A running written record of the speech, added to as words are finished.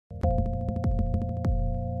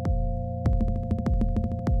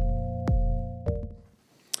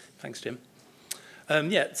Thanks, Jim.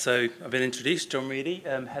 So I've been introduced, Jon Reidy,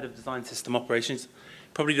 Head of Design System Operations.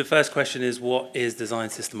 Probably the first question is, what is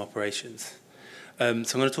design system operations? So I'm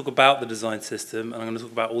going to talk about the design system, and I'm going to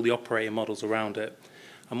talk about all the operating models around it.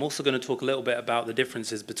 I'm also going to talk a little bit about the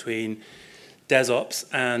differences between DevOps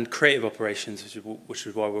and creative operations, which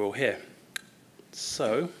is why we're all here.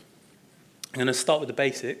 So I'm going to start with the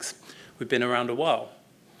basics. We've been around a while.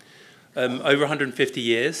 Over 150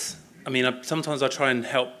 years. I mean, sometimes I try and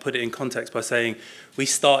help put it in context by saying we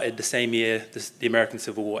started the same year the American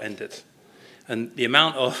Civil War ended. And the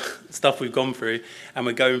amount of stuff we've gone through and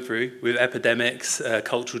we're going through with epidemics,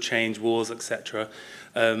 cultural change, wars, etc.,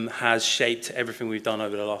 has shaped everything we've done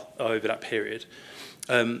over that period.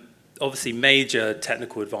 Obviously, major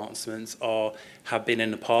technical advancements have been in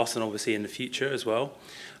the past and obviously in the future as well.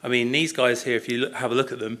 I mean, these guys here, if you have a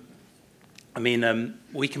look at them, I mean,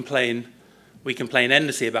 we complain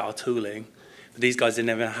endlessly about our tooling, but these guys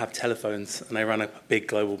didn't even have telephones, and they ran a big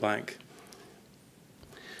global bank.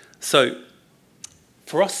 So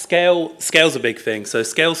for us, scale's a big thing. So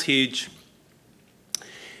scale's huge.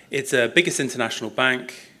 It's the biggest international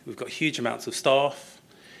bank. We've got huge amounts of staff.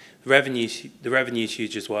 The revenue's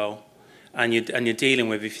huge as well. And you're dealing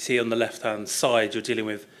with, if you see on the left-hand side, you're dealing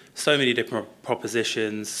with so many different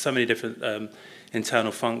propositions, so many different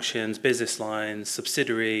internal functions, business lines,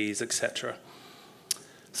 subsidiaries, etc.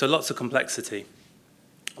 So lots of complexity,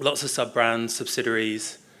 lots of sub-brands,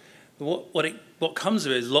 subsidiaries. What comes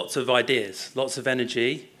with it is lots of ideas, lots of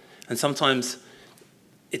energy, and sometimes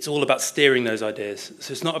it's all about steering those ideas.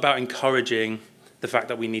 So it's not about encouraging the fact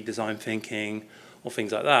that we need design thinking or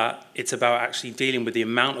things like that. It's about actually dealing with the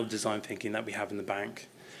amount of design thinking that we have in the bank,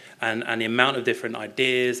 and the amount of different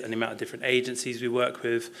ideas, and the amount of different agencies we work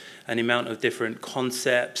with, and the amount of different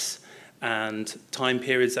concepts and time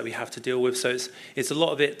periods that we have to deal with. So it's a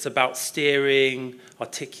lot of it's about steering,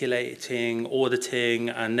 articulating, auditing,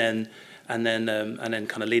 and then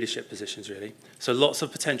kind of leadership positions, really. So lots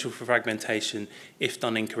of potential for fragmentation if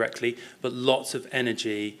done incorrectly, but lots of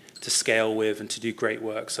energy to scale with and to do great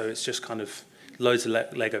work. So it's just kind of loads of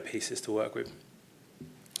Lego pieces to work with.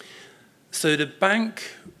 So the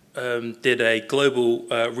bank did a global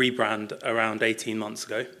rebrand around 18 months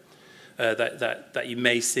ago. That you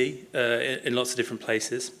may see in lots of different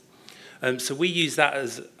places. So we use that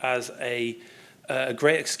as a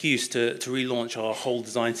great excuse to relaunch our whole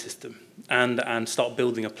design system and start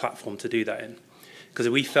building a platform to do that in. Because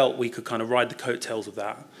we felt we could kind of ride the coattails of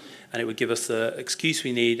that, and it would give us the excuse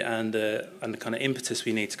we need and the kind of impetus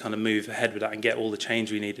we need to kind of move ahead with that and get all the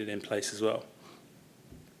change we needed in place as well.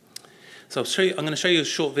 So I'm going to show you a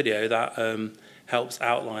short video that helps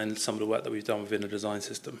outline some of the work that we've done within the design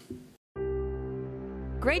system.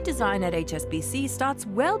 Great design at HSBC starts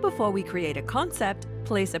well before we create a concept,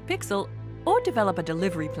 place a pixel, or develop a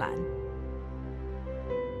delivery plan.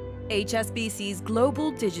 HSBC's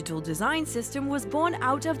global digital design system was born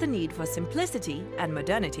out of the need for simplicity and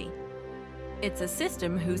modernity. It's a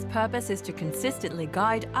system whose purpose is to consistently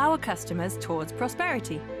guide our customers towards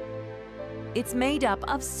prosperity. It's made up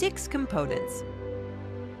of 6 components.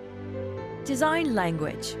 Design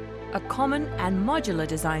language, a common and modular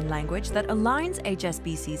design language that aligns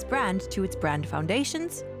HSBC's brand to its brand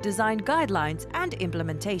foundations, design guidelines, and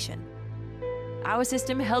implementation. Our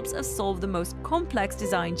system helps us solve the most complex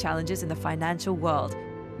design challenges in the financial world,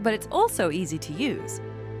 but it's also easy to use.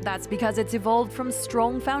 That's because it's evolved from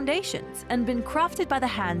strong foundations and been crafted by the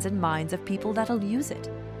hands and minds of people that'll use it.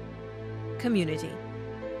 Community.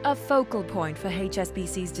 A focal point for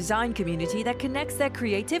HSBC's design community that connects their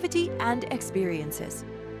creativity and experiences.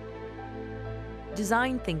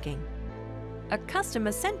 Design thinking. A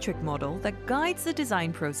customer-centric model that guides the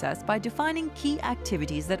design process by defining key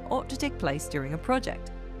activities that ought to take place during a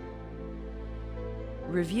project.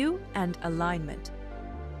 Review and alignment.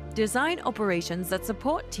 Design operations that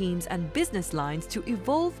support teams and business lines to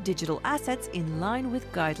evolve digital assets in line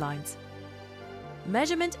with guidelines.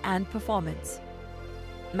 Measurement and performance.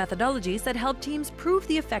 Methodologies that help teams prove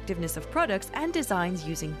the effectiveness of products and designs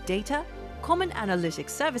using data, common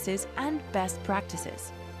analytics services, and best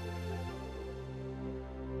practices.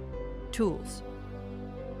 Tools.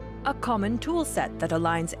 A common tool set that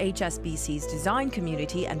aligns HSBC's design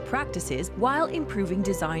community and practices while improving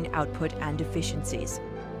design output and efficiencies.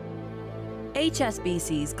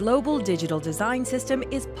 HSBC's global digital design system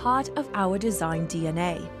is part of our design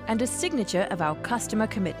DNA and a signature of our customer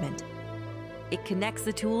commitment. It connects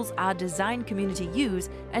the tools our design community use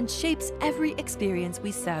and shapes every experience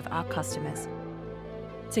we serve our customers.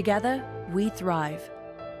 Together, we thrive.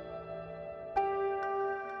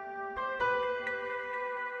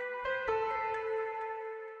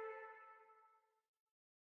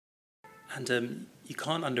 And you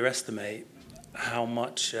can't underestimate how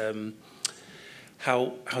much,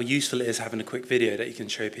 how useful it is having a quick video that you can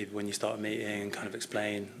show people when you start a meeting and kind of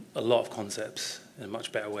explain a lot of concepts in a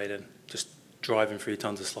much better way than just driving through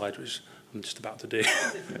tons of slides, which I'm just about to do.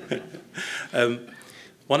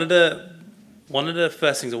 One of the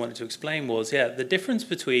first things I wanted to explain was, the difference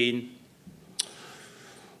between,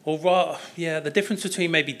 the difference between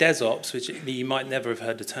maybe DevOps, which you might never have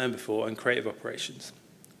heard the term before, and creative operations.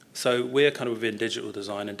 So we're kind of within digital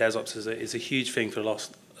design, and DevOps is a huge thing for the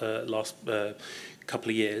last couple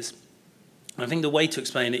of years. And I think the way to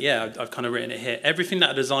explain it, I've kind of written it here. Everything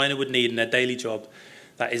that a designer would need in their daily job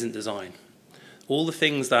that isn't design. All the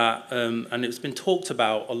things that, and it's been talked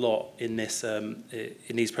about a lot in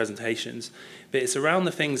these presentations, but it's around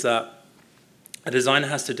the things that a designer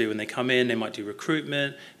has to do when they come in. They might do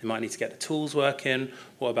recruitment, they might need to get the tools working.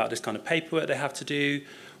 What about this kind of paperwork they have to do?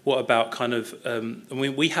 What about kind of,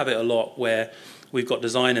 we have it a lot where we've got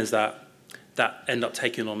designers that end up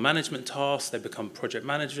taking on management tasks, they become project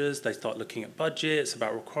managers, they start looking at budgets,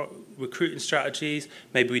 about recruiting strategies,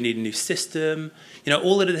 maybe we need a new system,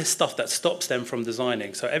 all of this stuff that stops them from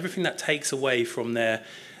designing. So everything that takes away from their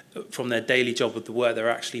daily job of the work they're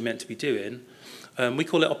actually meant to be doing, we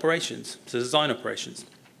call it operations, so design operations.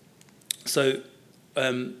 So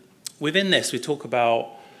within this, we talk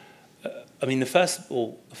about, the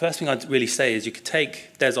first thing I'd really say is you could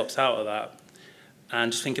take DevOps out of that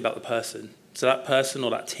and just think about the person. So that person or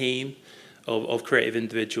that team of creative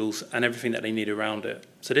individuals and everything that they need around it.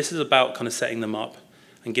 So this is about kind of setting them up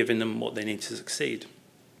and giving them what they need to succeed.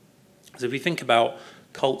 So if we think about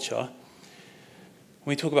culture,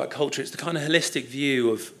 when we talk about culture, it's the kind of holistic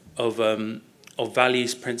view of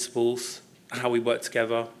values, principles, how we work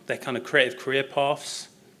together. They're kind of creative career paths.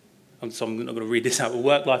 So I'm not going to read this out, but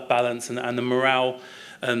work-life balance and the morale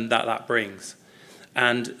that brings.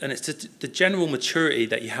 And it's the general maturity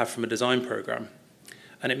that you have from a design program.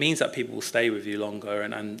 And it means that people will stay with you longer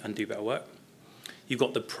and do better work. You've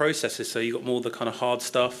got the processes, so you've got more of the kind of hard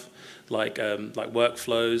stuff, like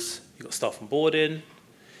workflows, you've got staff onboarding,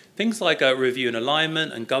 things like review and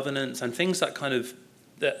alignment and governance, and things that kind of,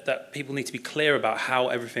 that people need to be clear about how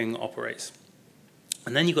everything operates.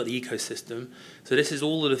 And then you've got the ecosystem. So this is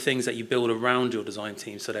all of the things that you build around your design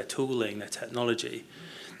team, so their tooling, their technology,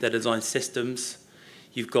 their design systems.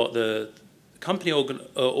 You've got the company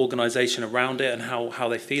organization around it and how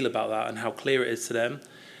they feel about that and how clear it is to them.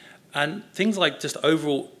 And things like just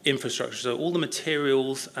overall infrastructure, so all the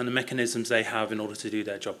materials and the mechanisms they have in order to do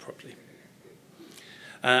their job properly.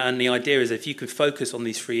 And the idea is if you can focus on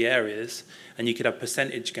these three areas and you could have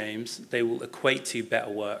percentage games, they will equate to better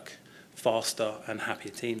work, faster and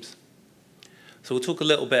happier teams. So we'll talk a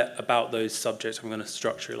little bit about those subjects. I'm going to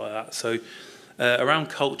structure it like that. So around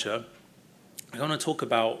culture, I want to talk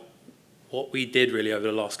about what we did really over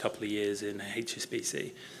the last couple of years in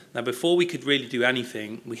HSBC. Now, before we could really do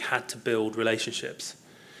anything, we had to build relationships.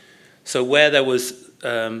 So where there was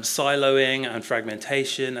siloing and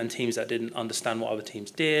fragmentation and teams that didn't understand what other teams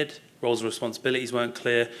did, roles and responsibilities weren't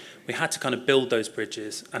clear, we had to kind of build those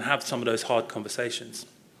bridges and have some of those hard conversations.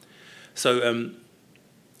 So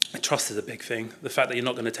trust is a big thing. The fact that you're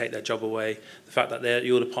not going to take their job away, the fact that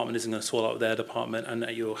your department isn't going to swallow up their department, and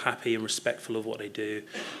that you're happy and respectful of what they do,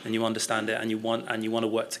 and you understand it, and you want to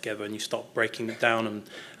work together, and you stop breaking it down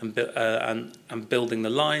and building the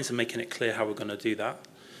lines and making it clear how we're going to do that.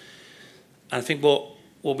 And I think what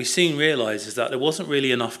we soon realised is that there wasn't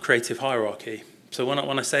really enough creative hierarchy. So when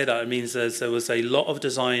I say that, it means there was a lot of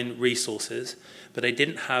design resources, but they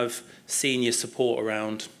didn't have senior support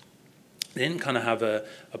around. They didn't kind of have a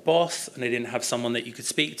boss, and they didn't have someone that you could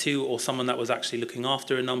speak to, or someone that was actually looking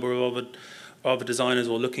after a number of other designers,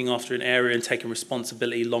 or looking after an area and taking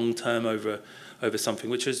responsibility long term over something,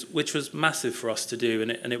 which was massive for us to do,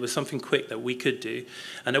 and it was something quick that we could do.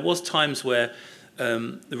 And there was times where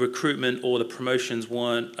the recruitment or the promotions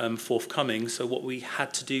weren't forthcoming. So what we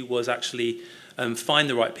had to do was actually find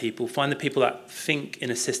the right people, find the people that think in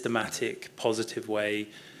a systematic, positive way,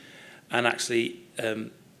 and actually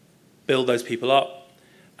build those people up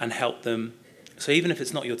and help them. So even if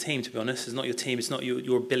it's not your team, to be honest, it's not your team, it's not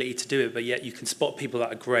your ability to do it, but yet you can spot people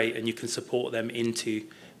that are great and you can support them into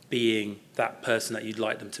being that person that you'd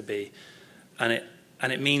like them to be. And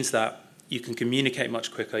it means that you can communicate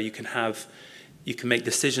much quicker, you can make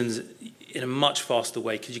decisions in a much faster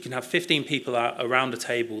way, because you can have 15 people around a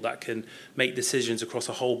table that can make decisions across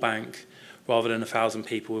a whole bank rather than 1,000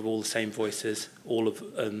 people with all the same voices,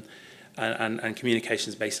 and communication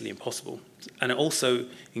is basically impossible. And it also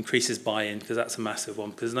increases buy-in, because that's a massive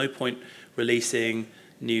one, because there's no point releasing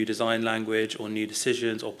new design language or new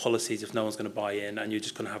decisions or policies if no one's going to buy in, and you're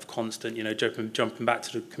just going to have constant, jumping back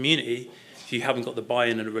to the community. If you haven't got the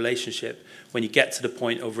buy-in and the relationship, when you get to the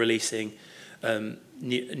point of releasing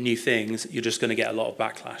new things, you're just going to get a lot of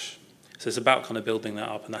backlash. So it's about kind of building that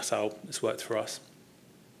up, and that's how it's worked for us.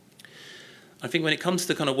 I think when it comes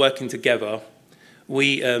to kind of working together,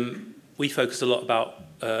 we focused a lot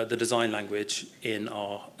about the design language in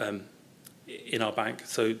our bank.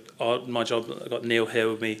 So my job, I've got Neil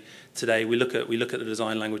here with me today. We look at the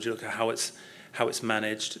design language, we look at how it's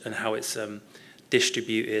managed and how it's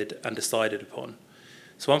distributed and decided upon.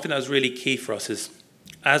 So one thing that was really key for us is,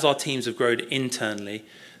 as our teams have grown internally,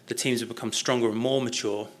 the teams have become stronger and more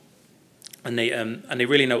mature, and they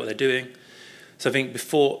really know what they're doing. So I think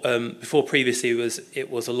before previously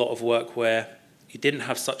it was a lot of work where you didn't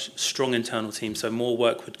have such strong internal teams, so more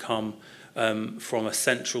work would come from a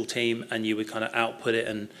central team, and you would kind of output it,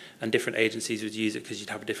 and different agencies would use it because you'd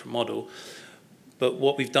have a different model. But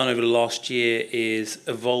what we've done over the last year is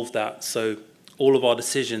evolve that, so all of our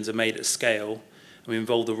decisions are made at scale, and we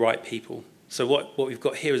involve the right people. So what we've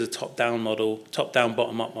got here is a top-down model, top-down,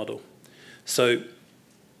 bottom-up model. So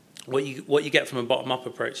what you get from a bottom-up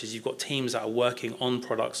approach is you've got teams that are working on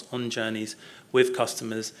products, on journeys with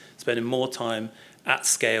customers, spending more time at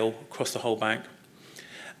scale across the whole bank,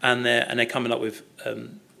 and they're coming up with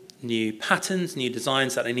new patterns, new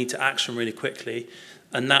designs that they need to action really quickly,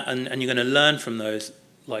 and you're going to learn from those.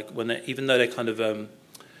 Like even though they're kind of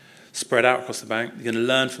spread out across the bank, you're going to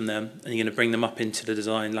learn from them, and you're going to bring them up into the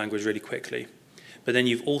design language really quickly. But then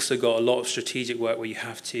you've also got a lot of strategic work where you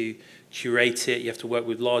have to curate it, you have to work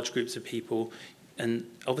with large groups of people, and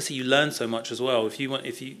obviously you learn so much as well.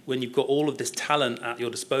 When you've got all of this talent at your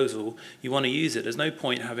disposal, you want to use it. There's no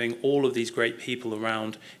point having all of these great people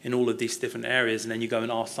around in all of these different areas, and then you go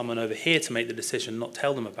and ask someone over here to make the decision, not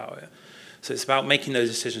tell them about it. So it's about making those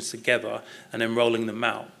decisions together and then rolling them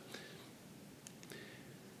out.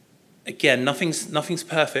 Again, nothing's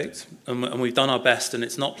perfect, and we've done our best, and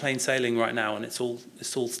it's not plain sailing right now, and it's all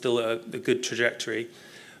still a good trajectory.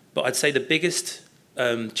 But I'd say the biggest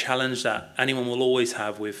challenge that anyone will always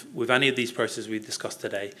have with any of these processes we've discussed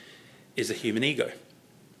today is a human ego.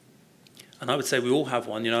 And I would say we all have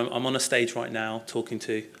one. I'm on a stage right now talking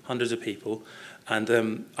to hundreds of people,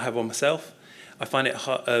 and I have one myself. I find it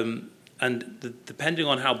hard, depending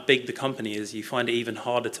on how big the company is, you find it even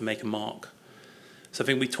harder to make a mark. So I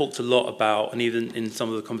think we talked a lot about, and even in some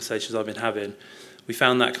of the conversations I've been having, we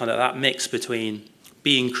found that mix between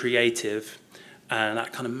being creative and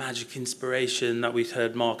that kind of magic inspiration that we've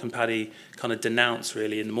heard Mark and Paddy kind of denounce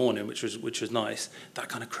really in the morning, which was nice. That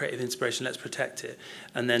kind of creative inspiration, let's protect it.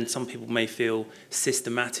 And then some people may feel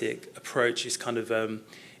systematic approach is kind of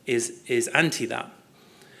is anti that.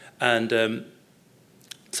 And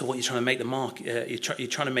so what you're trying to make the mark, you're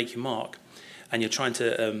trying to make your mark, and you're trying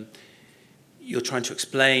to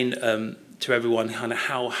explain to everyone kind of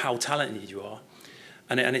how talented you are,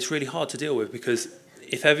 and it's really hard to deal with, because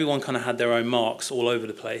if everyone kind of had their own marks all over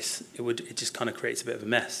the place, it just kind of creates a bit of a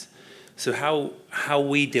mess. So how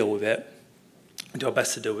we deal with it, and do our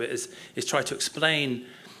best to deal with it, is try to explain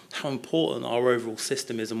how important our overall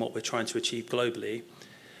system is and what we're trying to achieve globally,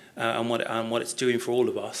 and what it's doing for all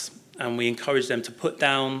of us. And we encourage them to put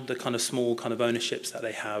down the kind of small kind of ownerships that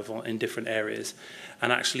they have in different areas,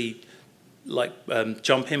 and actually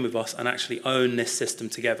jump in with us and actually own this system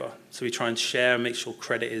together. So we try and share and make sure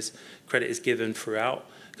credit is given throughout,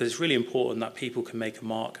 because it's really important that people can make a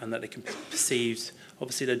mark and that they can be perceived.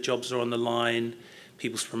 Obviously their jobs are on the line,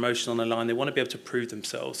 people's promotion on the line. They want to be able to prove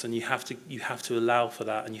themselves, and you have to allow for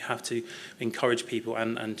that, and you have to encourage people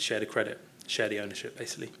and share the credit, share the ownership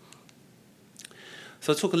basically.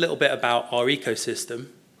 So I'll talk a little bit about our ecosystem,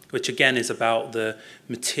 which again is about the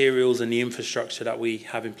materials and the infrastructure that we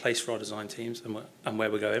have in place for our design teams and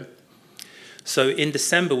where we're going. So in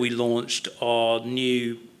December, we launched our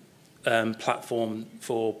new platform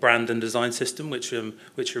for brand and design system, which we're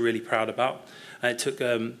really proud about. And it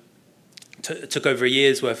took over a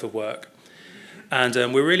year's worth of work. And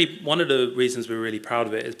one of the reasons we're really proud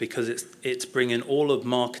of it is because it's bringing all of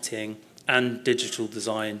marketing and digital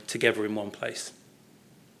design together in one place.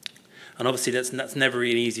 And obviously that's never an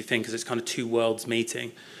easy thing, because it's kind of two worlds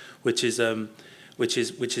meeting, which is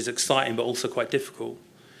exciting but also quite difficult.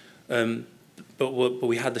 But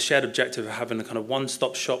we had the shared objective of having a kind of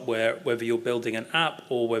one-stop shop where whether you're building an app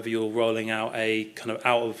or whether you're rolling out a kind of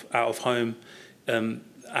out of home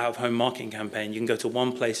marketing campaign, you can go to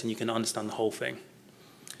one place and you can understand the whole thing.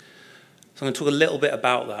 So I'm going to talk a little bit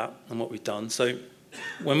about that and what we've done. So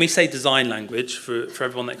when we say design language, for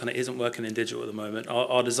everyone that kind of isn't working in digital at the moment,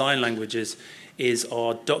 our design language is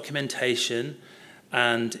our documentation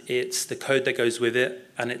and it's the code that goes with it,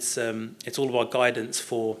 and it's all of our guidance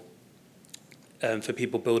for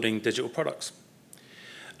people building digital products.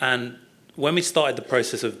 And when we started the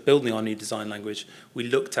process of building our new design language, we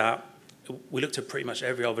looked at pretty much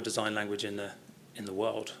every other design language in the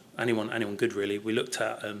world. Anyone good, really. We looked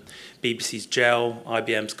at BBC's Gel,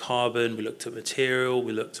 IBM's Carbon. We looked at Material.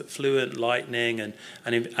 We looked at Fluent, Lightning, and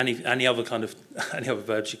any other kind of any other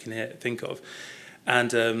verbs you can think of.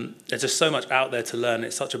 And there's just so much out there to learn.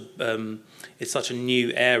 It's such a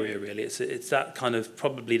new area, really. It's that kind of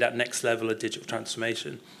probably that next level of digital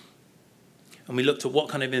transformation. And we looked at what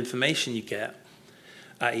kind of information you get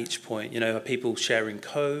at each point. You know, are people sharing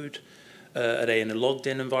code? Are they in a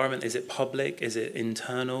logged-in environment? Is it public? Is it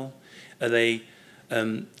internal? Are they?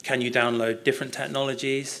 Can you download different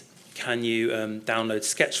technologies? Can you download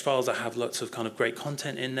sketch files that have lots of kind of great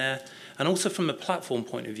content in there? And also from a platform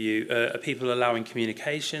point of view, are people allowing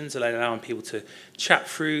communications? Are they allowing people to chat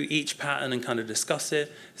through each pattern and kind of discuss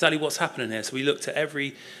it? Exactly what's happening here. So we looked at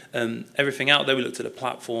everything out there. We looked at the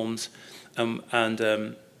platforms, and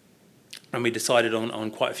we decided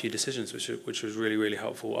on quite a few decisions, which was really, really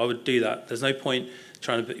helpful. I would do that. There's no point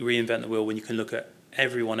trying to reinvent the wheel when you can look at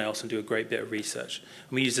everyone else and do a great bit of research.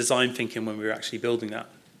 And we used design thinking when we were actually building that.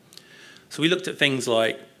 So we looked at things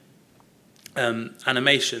like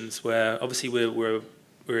animations, where obviously we're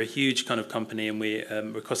a huge kind of company, and we're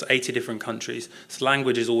across 80 different countries. So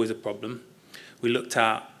language is always a problem. We looked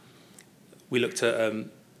at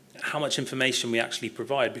how much information we actually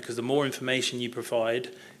provide, because the more information you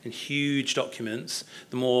provide in huge documents,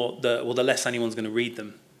 the less anyone's going to read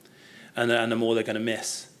them, and the more they're going to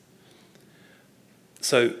miss.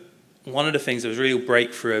 So one of the things that was a real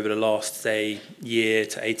breakthrough over the last, say, year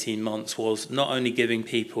to 18 months was not only giving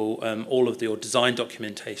people all of your design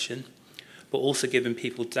documentation, but also giving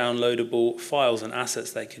people downloadable files and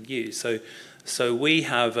assets they could use. So we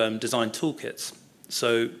have design toolkits.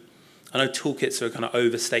 So I know toolkits are a kind of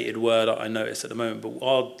overstated word, I notice at the moment,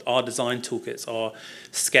 but our design toolkits are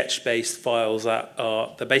sketch-based files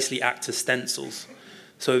that basically act as stencils.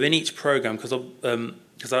 So within each program,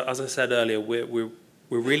 because as I said earlier, we're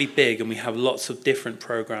really big, and we have lots of different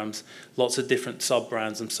programs, lots of different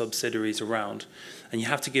sub-brands and subsidiaries around, and you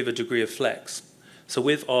have to give a degree of flex. So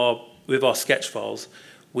with our sketch files,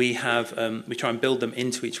 we try and build them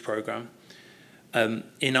into each program. In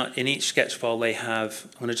each sketch file, they have.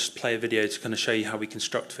 I'm going to just play a video to kind of show you how we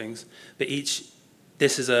construct things. But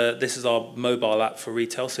this is our mobile app for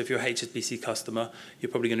retail. So if you're a HSBC customer,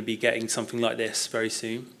 you're probably going to be getting something like this very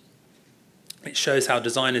soon. It shows how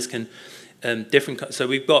designers can So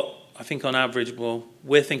we've got, I think on average,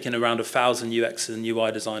 we're thinking around 1,000 UX and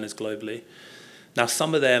UI designers globally. Now,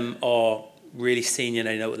 some of them are really senior,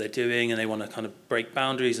 they know what they're doing, and they want to kind of break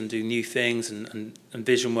boundaries and do new things and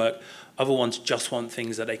vision work. Other ones just want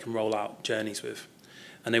things that they can roll out journeys with.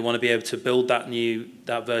 And they want to be able to build that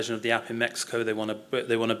version of the app in Mexico. They want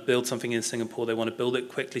to build something in Singapore. They want to build it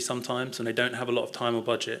quickly sometimes, and they don't have a lot of time or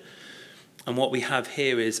budget. And what we have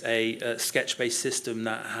here is a sketch-based system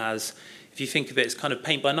that has, if you think of it, it's kind of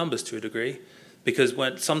paint by numbers to a degree, because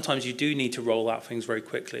sometimes you do need to roll out things very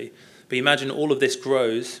quickly. But imagine all of this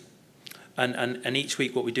grows, and each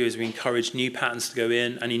week what we do is we encourage new patterns to go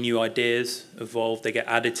in, any new ideas evolve, they get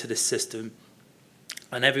added to this system,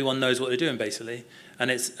 and everyone knows what they're doing basically. And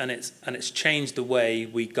it's changed the way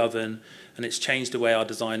we govern, and it's changed the way our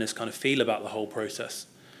designers kind of feel about the whole process.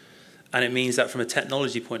 And it means that from a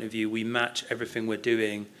technology point of view, we match everything we're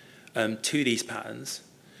doing to these patterns.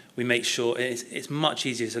 We make sure it's much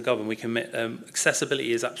easier to govern. We can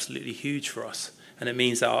accessibility is absolutely huge for us, and it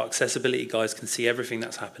means that our accessibility guys can see everything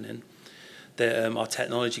that's happening. Our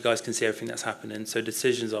technology guys can see everything that's happening, so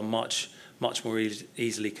decisions are much more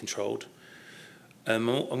easily controlled. I'm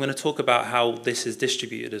going to talk about how this is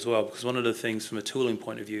distributed as well, because one of the things from a tooling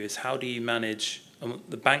point of view is how do you manage.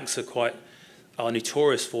 The banks are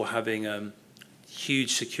notorious for having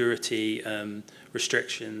huge security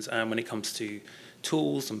restrictions, and when it comes to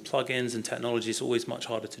tools and plugins and technology, it's always much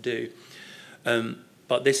harder to do.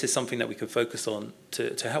 But this is something that we can focus on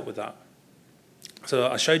to help with that. So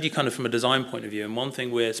I showed you kind of from a design point of view, and one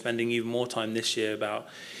thing we're spending even more time this year about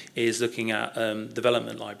is looking at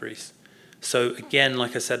development libraries. So again,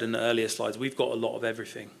 like I said in the earlier slides, we've got a lot of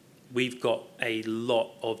everything. We've got a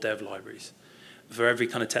lot of dev libraries for every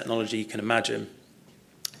kind of technology you can imagine.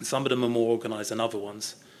 Some of them are more organized than other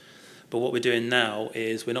ones. But what we're doing now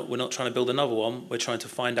is we're not trying to build another one. We're trying to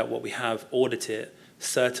find out what we have, audit it,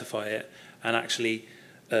 certify it, and actually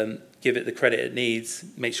give it the credit it needs,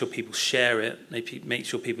 make sure people share it, make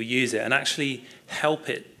sure people use it, and actually help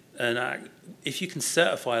it. And if you can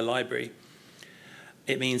certify a library,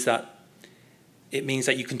 it means that it means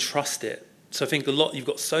that you can trust it. So I think you've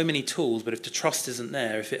got so many tools, but if the trust isn't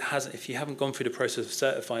there, if you haven't gone through the process of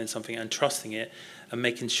certifying something and trusting it and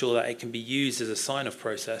making sure that it can be used as a sign-off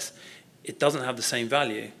process, it doesn't have the same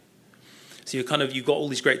value. So you've got all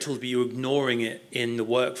these great tools, but you're ignoring it in the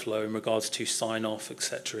workflow in regards to sign-off,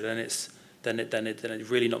 etc. Then it's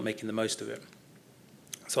really not making the most of it.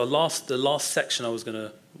 So the last section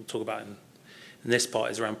we'll talk about in this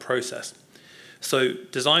part is around process. So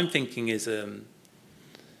design thinking is a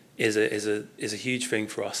huge thing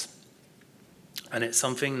for us, and it's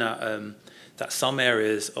something that some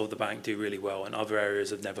areas of the bank do really well and other areas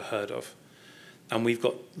have never heard of. And we've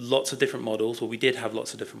got lots of different models, we did have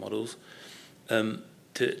lots of different models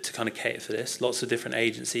to kind of cater for this. Lots of different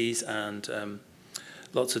agencies and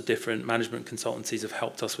lots of different management consultancies have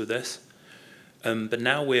helped us with this. But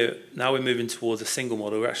now we're moving towards a single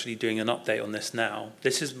model. We're actually doing an update on this now.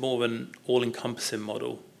 This is more of an all-encompassing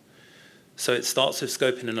model. So it starts with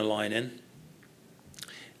scoping and aligning.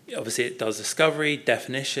 Obviously, it does discovery,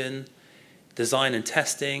 definition, design and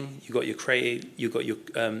testing. You've got your create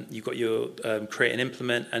and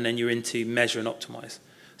implement, and then you're into measure and optimize.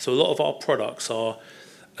 So a lot of our products are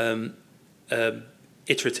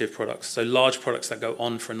iterative products, so large products that go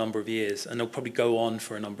on for a number of years, and they'll probably go on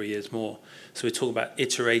for a number of years more. So we're talking about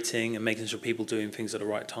iterating and making sure people are doing things at the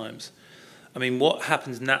right times. I mean, what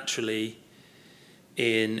happens naturally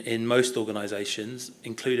in most organizations,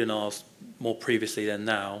 including ours more previously than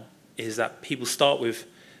now, is that people start with,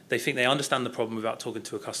 they think they understand the problem without talking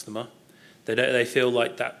to a customer. They feel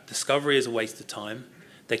like that discovery is a waste of time.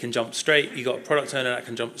 They can jump straight, you've got a product owner that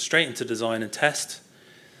can jump straight into design and test.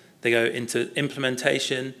 They go into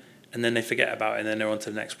implementation, and then they forget about it, and then they're on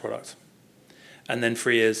to the next product. And then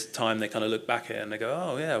 3 years' time, they kind of look back at it, and they go,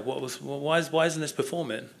 oh, yeah, why isn't this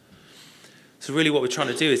performing? So really what we're trying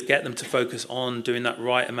to do is get them to focus on doing that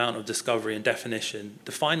right amount of discovery and definition,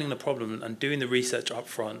 defining the problem and doing the research up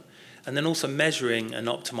front, and then also measuring and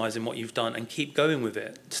optimizing what you've done and keep going with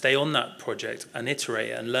it. Stay on that project and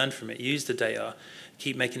iterate it and learn from it. Use the data.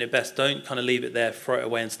 Keep making it best. Don't kind of leave it there, throw it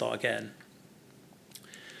away and start again.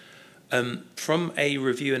 From a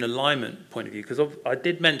review and alignment point of view, because I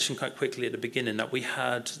did mention quite quickly at the beginning that we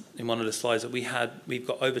had, in one of the slides, that we've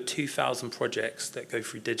got over 2,000 projects that go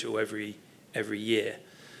through digital every year.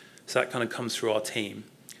 So that kind of comes through our team.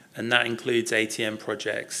 And that includes ATM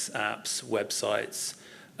projects, apps, websites,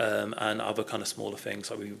 and other kind of smaller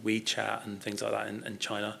things like WeChat and things like that in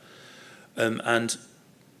China. And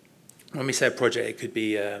when we say a project, it could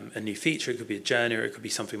be a new feature, it could be a journey, or it could be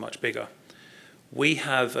something much bigger. We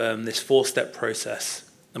have this 4-step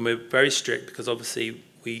process, and we're very strict because obviously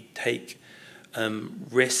we take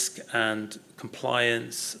risk and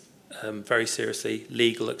compliance very seriously,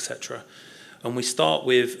 legal, etc. And we start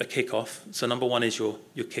with a kickoff. So number one is your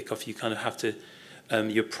kickoff. You kind of have to,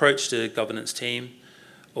 you approach the governance team,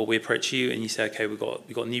 or we approach you and you say, okay, we've got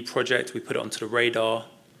a new project. We put it onto the radar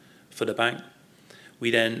for the bank.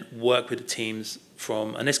 We then work with the teams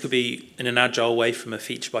and this could be in an agile way from a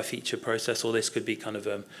feature-by-feature process, or this could be kind of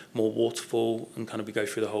more waterfall and kind of we go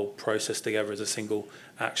through the whole process together as a single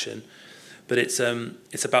action. But it's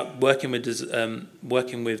about working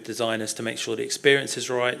with designers to make sure the experience is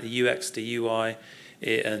right, the UX, the UI,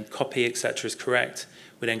 and copy, etc. is correct.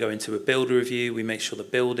 We then go into a build review. We make sure the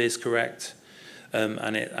build is correct,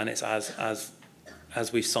 and it's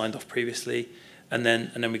as we've signed off previously, and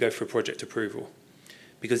then we go for a project approval.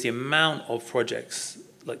 Because the amount of projects,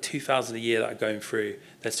 like 2,000 a year that are going through,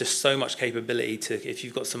 there's just so much capability to, if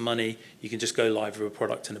you've got some money, you can just go live with a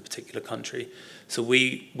product in a particular country. So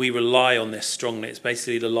we rely on this strongly. It's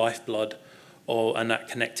basically the lifeblood and that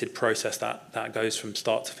connected process that goes from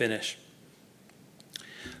start to finish.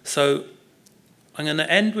 So I'm going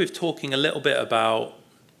to end with talking a little bit about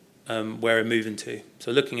where we're moving to.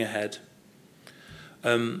 So looking ahead,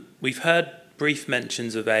 we've heard brief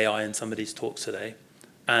mentions of AI in some of these talks today.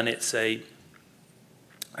 And it's a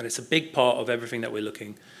big part of everything that we're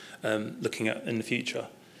looking at in the future.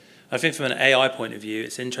 I think from an AI point of view,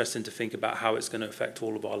 it's interesting to think about how it's going to affect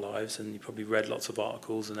all of our lives, and you probably read lots of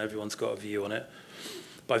articles and everyone's got a view on it.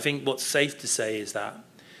 But I think what's safe to say is that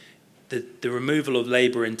the removal of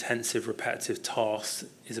labour-intensive, repetitive tasks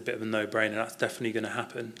is a bit of a no-brainer. That's definitely going to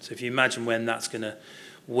happen. So if you imagine when that's going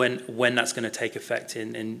to take effect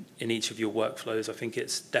in each of your workflows, I think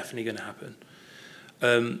it's definitely going to happen.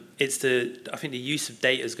 I think the use of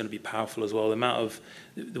data is going to be powerful as well.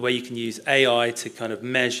 The way you can use AI to kind of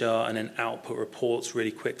measure and then output reports really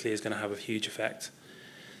quickly is going to have a huge effect.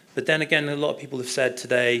 But then again, a lot of people have said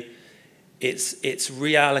today, it's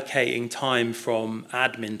reallocating time from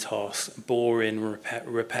admin tasks, boring,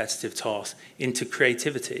 repetitive tasks, into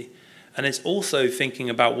creativity. And it's also thinking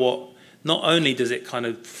about what, not only does it kind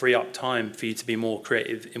of free up time for you to be more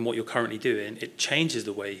creative in what you're currently doing, it changes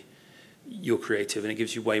the way you're creative and it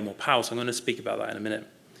gives you way more power. So I'm going to speak about that in a minute.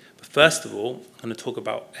 But first of all, I'm going to talk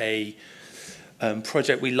about a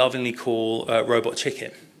project we lovingly call Robot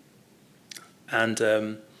Chicken. And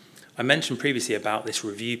I mentioned previously about this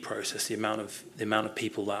review process, the amount of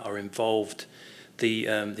people that are involved, the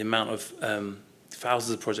amount of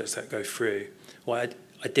thousands of projects that go through. Well,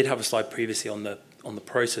 I did have a slide previously on the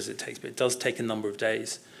process it takes, but it does take a number of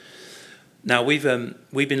days. Now we've been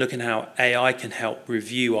looking at how AI can help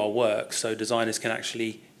review our work, so designers can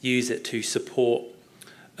actually use it to support,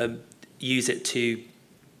 use it to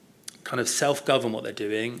kind of self-govern what they're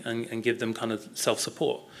doing and give them kind of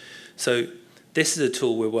self-support. So this is a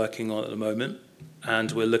tool we're working on at the moment,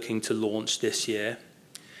 and we're looking to launch this year.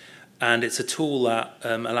 And it's a tool that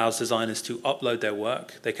allows designers to upload their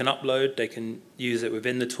work. They can upload, they can use it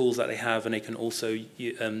within the tools that they have, and they can also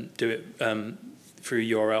do it through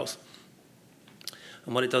URLs.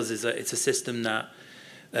 And what it does is it's a system that,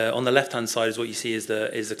 on the left-hand side is what you see is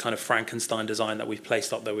the kind of Frankenstein design that we've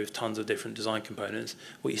placed up there with tons of different design components.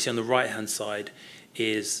 What you see on the right-hand side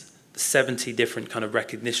is 70 different kind of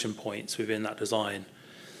recognition points within that design,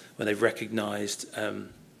 where they've recognized,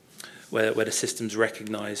 where the system's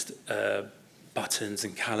recognized buttons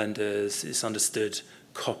and calendars. It's understood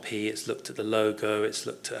copy, it's looked at the logo, it's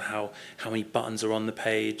looked at how many buttons are on the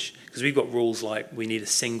page. Because we've got rules like we need a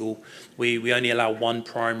single, we only allow one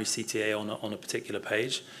primary CTA on a particular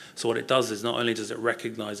page. So what it does is not only does it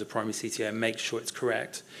recognize the primary CTA and make sure it's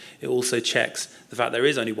correct, it also checks the fact there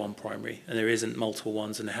is only one primary and there isn't multiple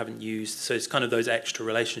ones and they haven't used. So it's kind of those extra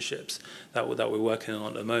relationships that we're working on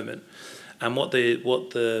at the moment. And what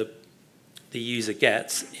the user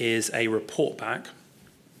gets is a report back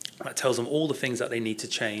that tells them all the things that they need to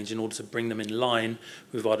change in order to bring them in line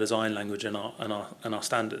with our design language and our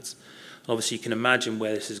standards. And obviously, you can imagine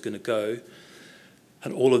where this is going to go,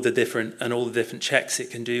 and all the different checks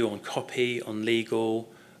it can do on copy, on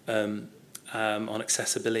legal, on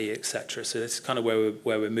accessibility, etc. So this is kind of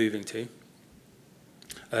where we're moving to.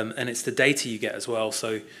 And it's the data you get as well.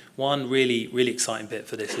 So one really exciting bit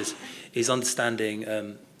for this is understanding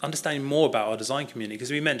more about our design community, because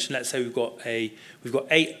we mentioned, let's say we've got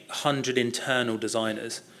 800 internal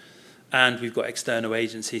designers and we've got external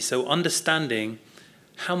agencies. So understanding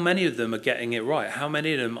how many of them are getting it right, how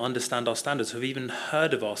many of them understand our standards, have even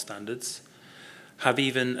heard of our standards,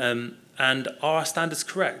 and are our standards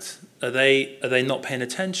correct? Are they not paying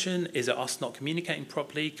attention? Is it us not communicating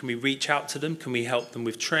properly? Can we reach out to them? Can we help them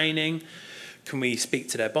with training? Can we speak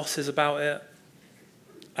to their bosses about it?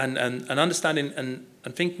 And understanding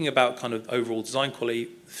and thinking about kind of overall design quality,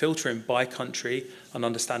 filtering by country, and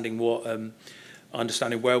understanding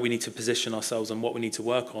where we need to position ourselves and what we need to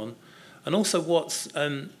work on, and also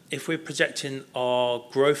if we're projecting our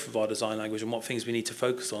growth of our design language and what things we need to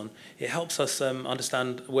focus on, it helps us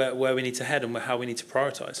understand where we need to head and how we need to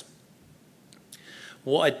prioritize.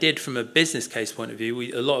 What I did from a business case point of view,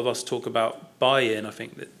 a lot of us talk about buy-in, I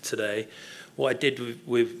think, today. What I did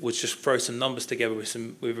was just throw some numbers together with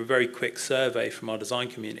a very quick survey from our design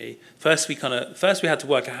community. First we had to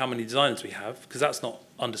work out how many designers we have, because that's not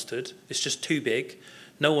understood. It's just too big.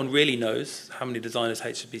 No one really knows how many designers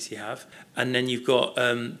HSBC have. And then you've got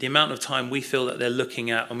the amount of time we feel that they're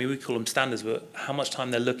looking at. I mean, we call them standards, but how much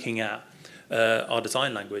time they're looking at our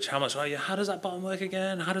design language. How much? Oh yeah, how does that button work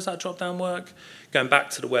again? How does that drop down work? Going back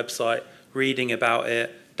to the website, reading about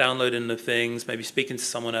it, downloading the things, maybe speaking to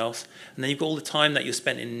someone else. And then you've got all the time that you're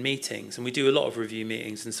spent in meetings. And we do a lot of review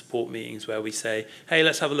meetings and support meetings where we say, hey,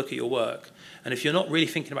 let's have a look at your work. And if you're not really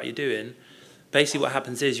thinking about what you're doing, basically what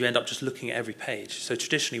happens is you end up just looking at every page. So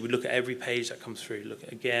traditionally, we look at every page that comes through, look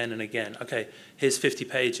at again and again. Okay, here's 50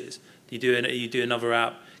 pages. You do another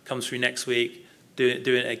app, comes through next week, do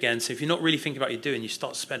it again. So if you're not really thinking about what you're doing, you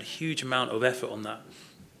start to spend a huge amount of effort on that.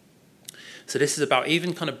 So this is about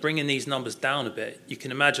even kind of bringing these numbers down a bit. You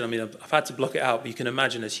can imagine, I mean, I've had to block it out, but you can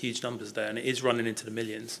imagine there's huge numbers there, and it is running into the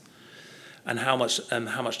millions, and how much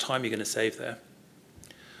time you're going to save there.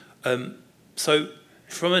 So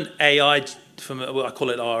from an AI, what I call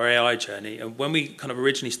it our AI journey, and when we kind of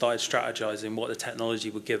originally started strategizing what the technology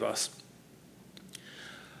would give us,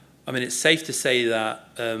 I mean, it's safe to say that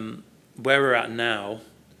where we're at now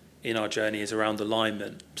in our journey is around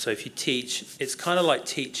alignment. So if you teach, it's kind of like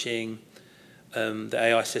teaching the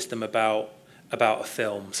AI system about a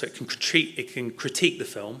film. So it can critique the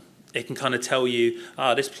film. It can kind of tell you,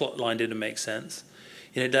 this plot line didn't make sense.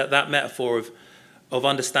 You know, that metaphor of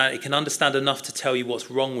understand, it can understand enough to tell you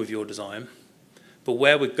what's wrong with your design. But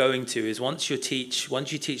where we're going to is once you teach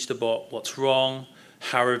the bot what's wrong,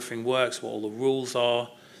 how everything works, what all the rules are,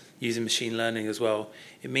 using machine learning as well,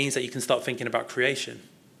 it means that you can start thinking about creation.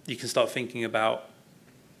 You can start thinking about,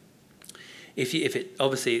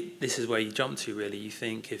 obviously this is where you jump to really. You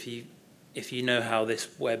think if you know how this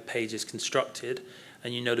web page is constructed,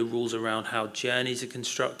 and you know the rules around how journeys are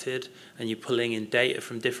constructed, and you're pulling in data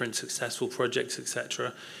from different successful projects,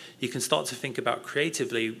 etc., you can start to think about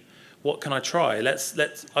creatively, what can I try?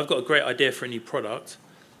 I've got a great idea for a new product.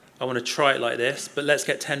 I want to try it like this, but let's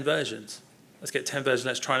get 10 versions. Let's get 10 versions,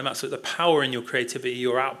 let's try them out. So the power in your creativity,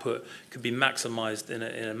 your output, could be maximized in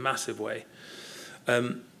a massive way.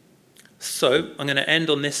 So I'm going to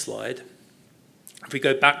end on this slide. If we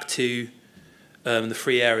go back to the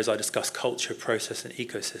three areas I discussed, culture, process, and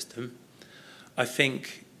ecosystem, I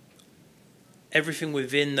think everything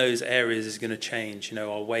within those areas is going to change. You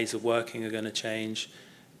know, our ways of working are going to change,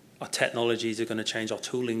 our technologies are going to change, our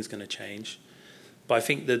tooling is going to change. But I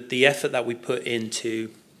think that the effort that we put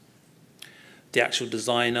into the actual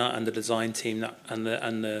designer and the design team and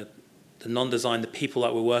the non-design, the people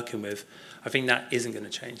that we're working with, I think that isn't going to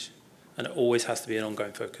change. And it always has to be an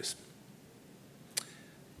ongoing focus.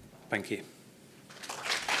 Thank you.